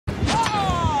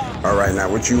Alright, now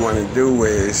what you want to do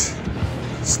is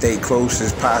stay close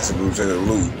as possible to the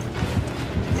loop.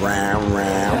 Round,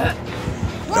 round.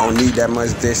 Don't need that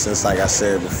much distance like I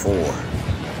said before.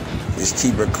 Just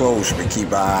keep her close, but keep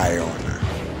an eye on her.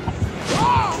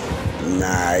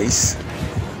 Nice.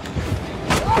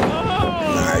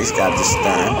 Nice, got the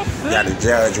stun. Got to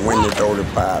judge when to throw the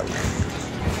pilot.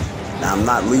 Now I'm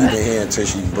not leaving here until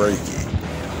she break it.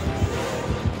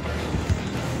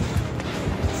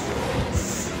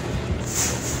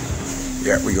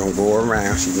 Yep, we gonna go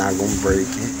around. She's not gonna break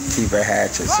it. Keep her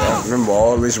hatchets up. Remember,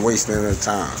 all this wasting of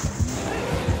time.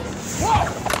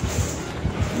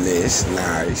 Miss,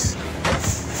 nice.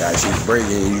 Guys, she's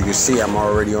breaking. You can see I'm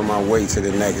already on my way to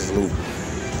the next loop.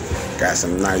 Got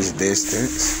some nice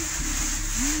distance.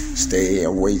 Stay here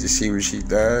and wait to see what she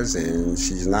does, and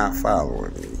she's not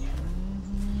following me.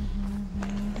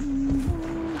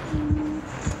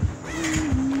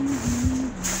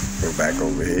 Go back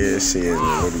over here, see her in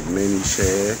a little mini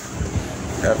shed.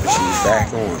 Yep, she's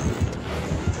back on me.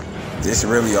 This is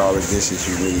really all the distance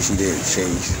you need. She didn't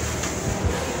chase.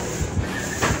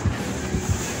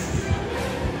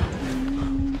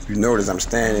 You notice I'm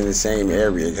staying in the same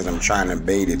area because I'm trying to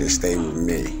bait it to stay with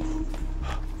me.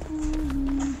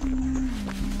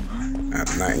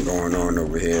 Nothing going on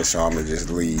over here, so I'm gonna just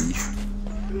leave.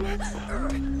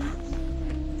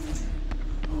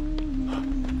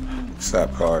 What's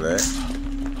up, Claudette?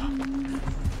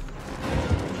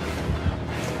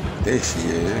 There she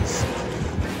is.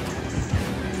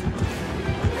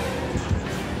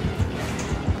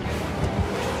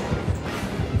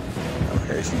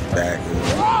 Okay, she's back.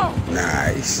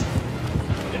 Nice.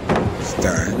 It's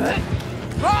done.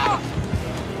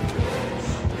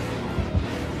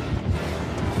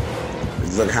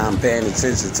 Look how I'm paying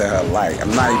attention to her light.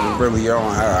 I'm not even really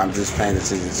on her. I'm just paying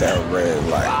attention to her red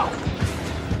light.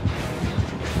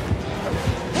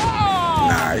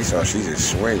 Nice. Oh, she's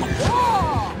just swinging.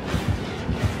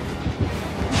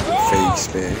 Fake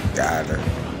spin. Got her.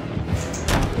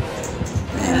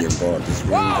 Medium ball this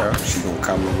window. She gonna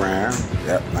come around.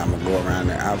 Yep, I'm gonna go around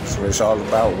the opposite. It's all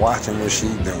about watching what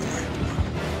she's doing.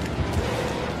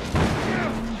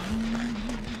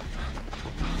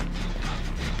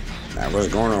 Now, what's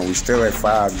going on? We still at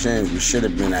 5 gems. We should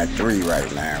have been at 3 right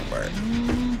now, but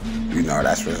you know,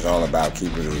 that's what it's all about,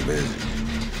 keeping them busy.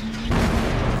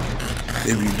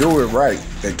 If you do it right,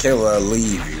 the killer will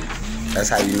leave you. That's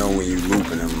how you know when you're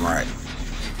looping them right.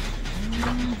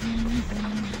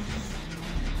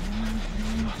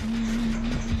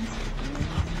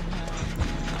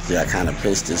 See, I kind of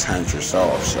pissed this huntress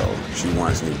off, so she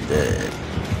wants me dead.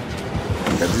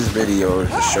 Because this video is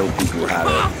to show people how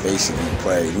to basically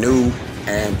play, new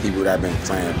and people that have been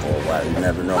playing for a while. You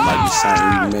never know, might be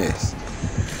something you missed.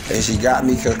 And she got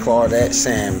me because Claudette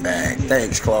sandbagged.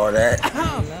 Thanks, Claudette.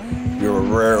 You're a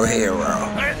real hero.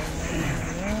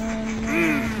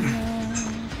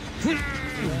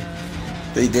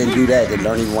 They didn't do that. They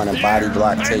don't even want to body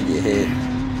block, take your hit.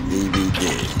 DB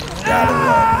did. Gotta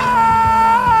love.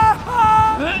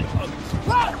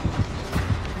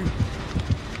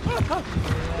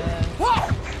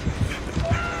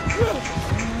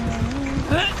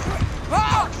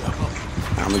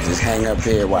 I'ma just hang up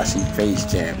here while she face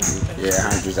jam me. Yeah,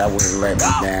 hundreds, I wouldn't let me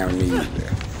down either.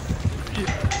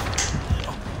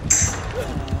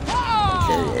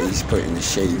 Okay, Ace putting the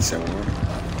shade somewhere.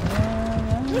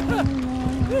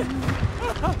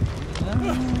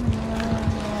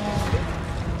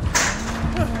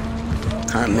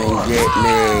 Come and get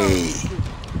me.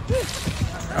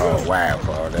 Oh wow,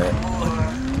 Claudette.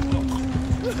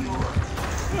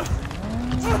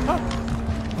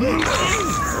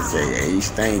 Okay, Ace,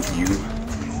 thank you.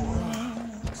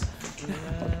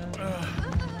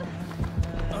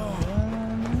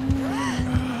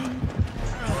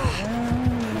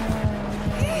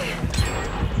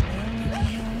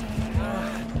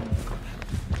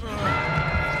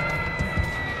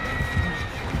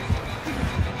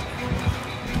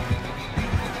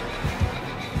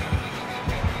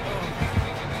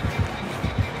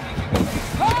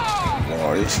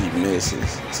 Oh, this she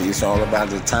misses. See, it's all about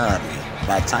the timing. If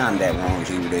I timed that wrong,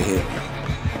 she would have hit me.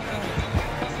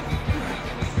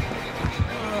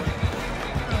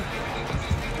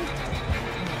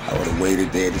 I would have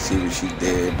waited there to see what she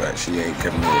did, but she ain't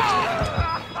committed.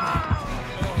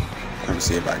 Let me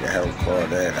see if I can help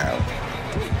Claudette out.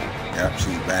 Yep,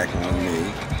 she's back on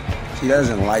me. She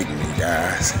doesn't like me,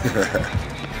 guys.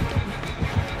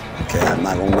 Okay, I'm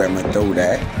not gonna let her throw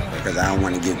that because I don't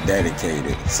want to get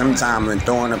dedicated. Sometimes when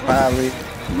throwing a pilot,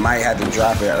 you might have to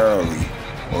drop it early,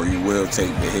 or you will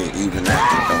take the hit even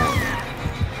after throwing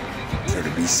it. So to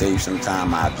be safe,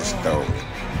 sometimes I just throw it.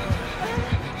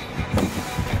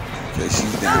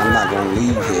 Now, I'm not gonna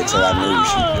leave here till I know what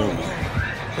she's doing.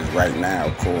 Cause right now,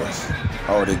 of course.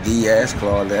 Oh, the DS,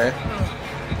 Claudette.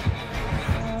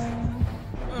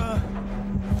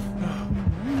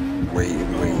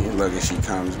 Waiting. Look, as she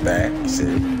comes back. See,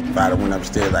 if I'd have went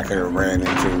upstairs, I could have ran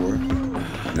into her.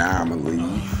 Now I'ma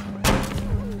leave.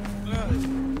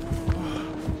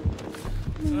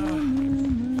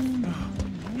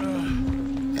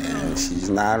 And she's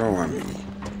not on me.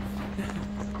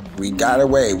 We got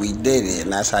away, we did it,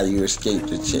 and that's how you escape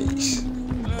the chase.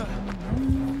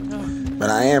 But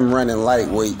I am running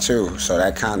lightweight too, so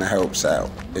that kind of helps out.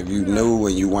 If you new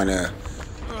and you want to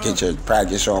get your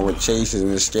practice on with chasing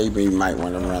and escaping, you might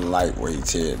want to run lightweight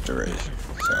tier 3.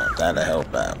 So that'll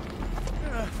help out.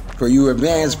 For you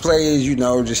advanced players, you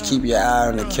know, just keep your eye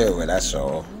on the killer, that's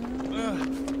all.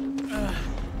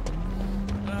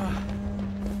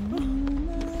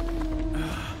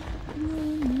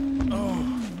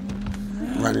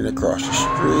 Running across the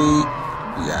street,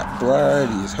 he got blood,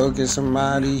 he's hooking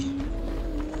somebody.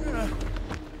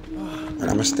 And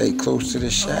I'm gonna stay close to the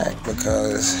shack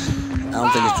because I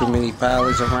don't think there's too many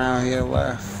pilots around here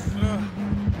left.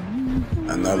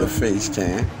 Another face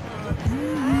cam.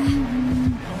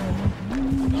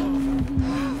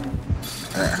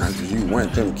 Hunter, you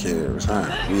went them kills, huh?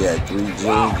 We had 3 G's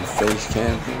with face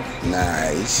camping.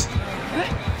 Nice.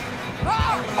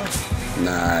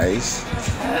 Nice.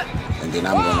 And then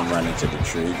I'm gonna run into the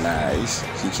tree. Nice.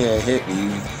 She can't hit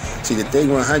me. See, the thing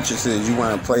with Huntress is you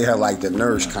want to play her like the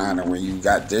nurse kind of. When you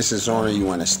got distance on her, you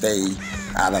want to stay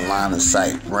out of line of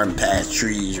sight, run past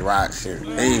trees, rocks, and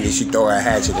aim. She throw a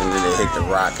hatchet and then they hit the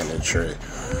rock in the tree.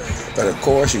 But of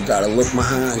course, you gotta look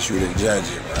behind you to judge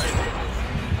it, right?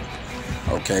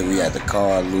 Okay, we at the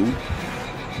car loop.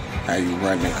 How you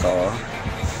run the car?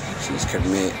 She's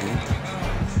committing.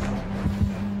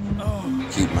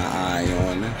 Keep my eye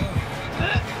on her.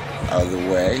 Other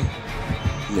way.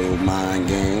 Little mind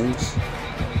games.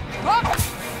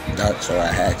 Duck so a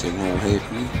hatchet won't hit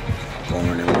me.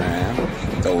 Going around.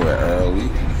 Throw it early.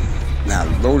 Now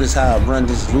notice how I run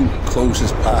this loop close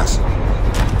as possible.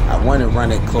 I want to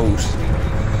run it close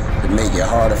to make it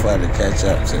harder for her to catch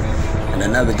up to me. And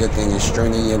another good thing is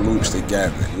stringing your loops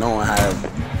together. Knowing how to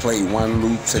play one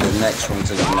loop to the next one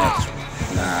to the next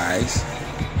one. Nice.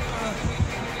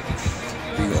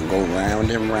 We're gonna go round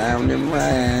and round and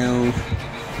round.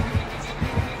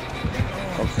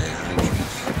 Okay,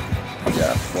 100.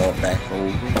 Yeah, fall back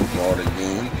over, fall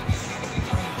again.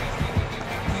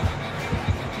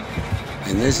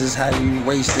 And this is how you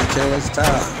waste the killer's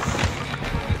time.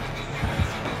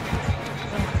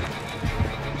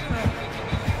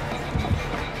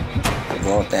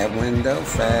 Vault that window,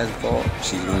 fast vault.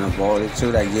 She's gonna vault it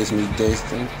too, that gives me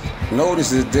distance.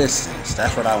 Notice the distance,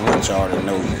 that's what I want y'all to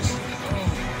notice.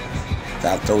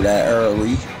 I'll throw that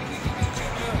early.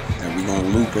 And we're gonna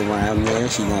loop around there.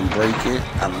 She gonna break it.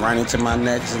 I'm running to my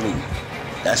next loop.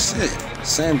 That's it.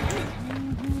 Simple.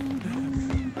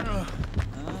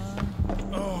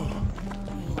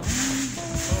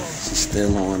 She's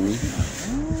still on me.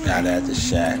 Got at the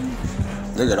shack.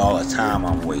 Look at all the time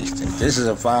I'm wasting. This is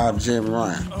a 5 gym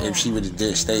run. If she would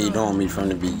have stayed on me from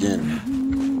the beginning.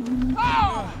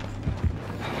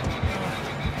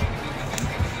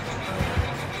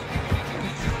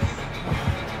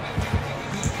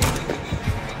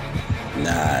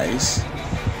 Nice.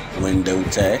 Window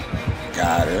tech.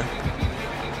 Got her.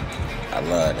 I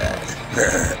love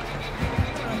that.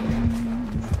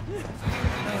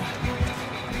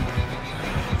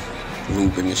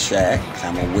 Loop in the shack.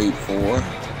 I'm gonna wait for her.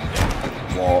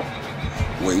 Walk.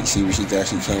 Wait, see what she does.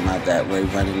 She came out that way,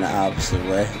 running the opposite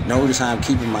way. Notice how I'm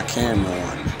keeping my camera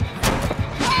on.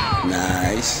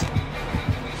 Nice.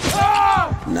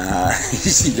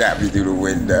 Nice. She got me through the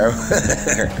window.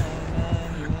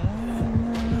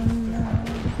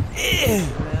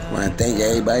 I want to thank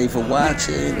everybody for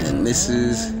watching, and this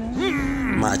is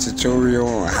my tutorial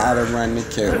on how to run the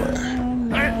killer.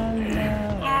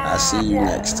 I'll see you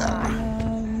next time.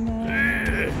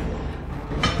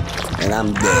 And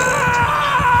I'm dead.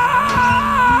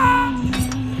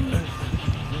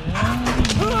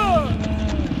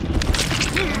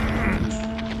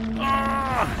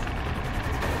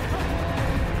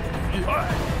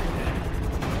 What?